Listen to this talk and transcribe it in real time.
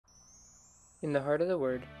In the Heart of the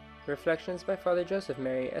Word, Reflections by Father Joseph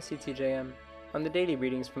Mary, SCTJM, on the daily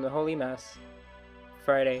readings from the Holy Mass,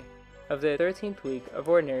 Friday of the 13th week of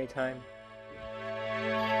Ordinary Time.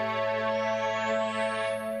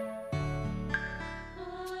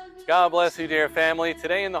 God bless you, dear family.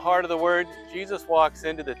 Today in the Heart of the Word, Jesus walks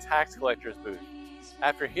into the tax collector's booth.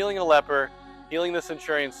 After healing a leper, healing the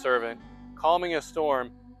centurion's servant, calming a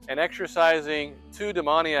storm, and exorcising 2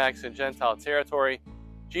 demoniacs in Gentile territory,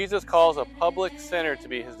 Jesus calls a public sinner to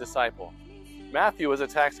be his disciple. Matthew was a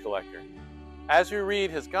tax collector. As we read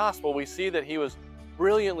his gospel, we see that he was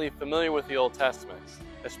brilliantly familiar with the Old Testament,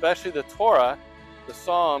 especially the Torah, the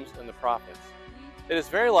Psalms, and the prophets. It is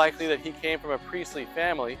very likely that he came from a priestly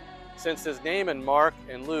family, since his name in Mark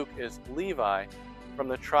and Luke is Levi, from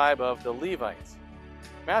the tribe of the Levites.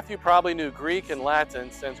 Matthew probably knew Greek and Latin,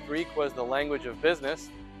 since Greek was the language of business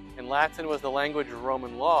and Latin was the language of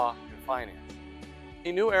Roman law and finance.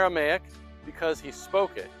 He knew Aramaic because he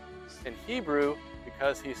spoke it, and Hebrew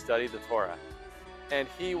because he studied the Torah. And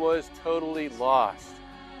he was totally lost.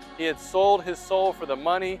 He had sold his soul for the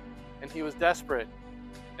money, and he was desperate.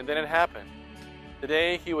 And then it happened. The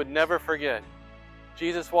day he would never forget.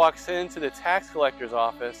 Jesus walks into the tax collector's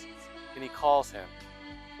office, and he calls him.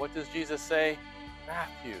 What does Jesus say?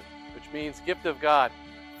 Matthew, which means gift of God.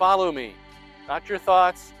 Follow me. Not your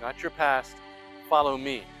thoughts, not your past. Follow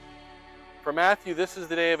me. For Matthew, this is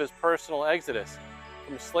the day of his personal exodus,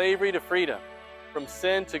 from slavery to freedom, from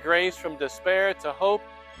sin to grace, from despair to hope,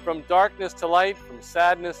 from darkness to light, from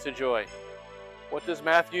sadness to joy. What does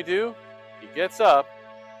Matthew do? He gets up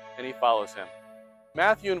and he follows him.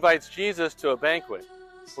 Matthew invites Jesus to a banquet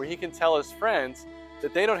where he can tell his friends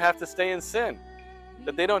that they don't have to stay in sin,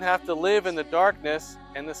 that they don't have to live in the darkness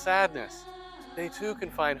and the sadness. They too can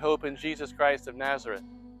find hope in Jesus Christ of Nazareth.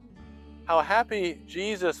 How happy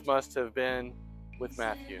Jesus must have been with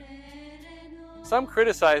Matthew. Some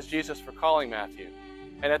criticize Jesus for calling Matthew,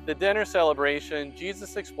 and at the dinner celebration,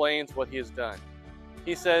 Jesus explains what he has done.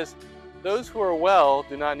 He says, "Those who are well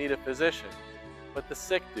do not need a physician, but the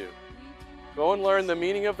sick do. Go and learn the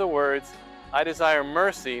meaning of the words, 'I desire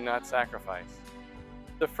mercy, not sacrifice.'"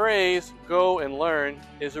 The phrase, "go and learn,"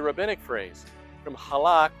 is a rabbinic phrase from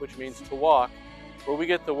halak, which means to walk, where we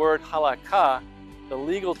get the word halakha, the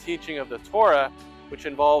legal teaching of the Torah, which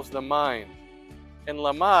involves the mind, and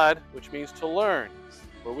lamad, which means to learn,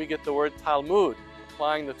 where we get the word Talmud,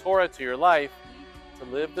 applying the Torah to your life, to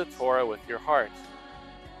live the Torah with your heart.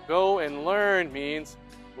 Go and learn means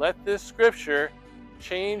let this scripture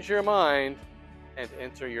change your mind and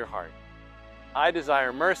enter your heart. I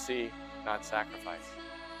desire mercy, not sacrifice.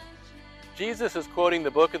 Jesus is quoting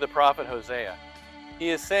the book of the prophet Hosea.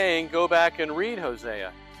 He is saying, go back and read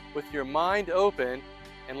Hosea with your mind open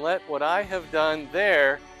and let what I have done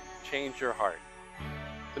there change your heart.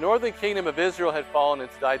 The northern kingdom of Israel had fallen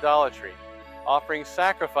into idolatry, offering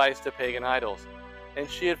sacrifice to pagan idols, and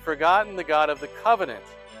she had forgotten the God of the covenant,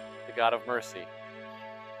 the God of mercy.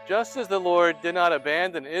 Just as the Lord did not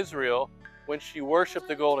abandon Israel when she worshipped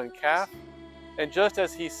the golden calf, and just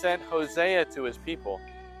as he sent Hosea to his people,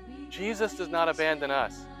 Jesus does not abandon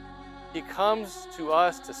us. He comes to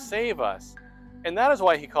us to save us, and that is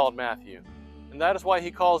why he called Matthew, and that is why he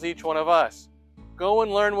calls each one of us. Go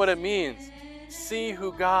and learn what it means. See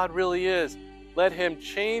who God really is. Let him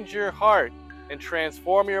change your heart and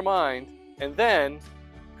transform your mind, and then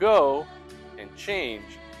go and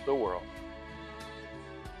change the world.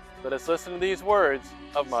 Let us listen to these words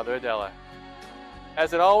of Mother Adela.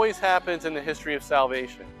 As it always happens in the history of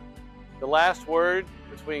salvation, the last word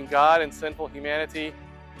between God and sinful humanity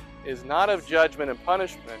is not of judgment and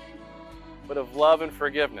punishment, but of love and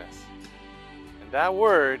forgiveness. And that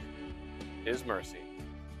word is mercy.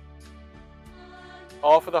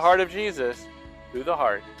 All for the heart of Jesus, through the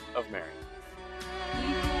heart of Mary.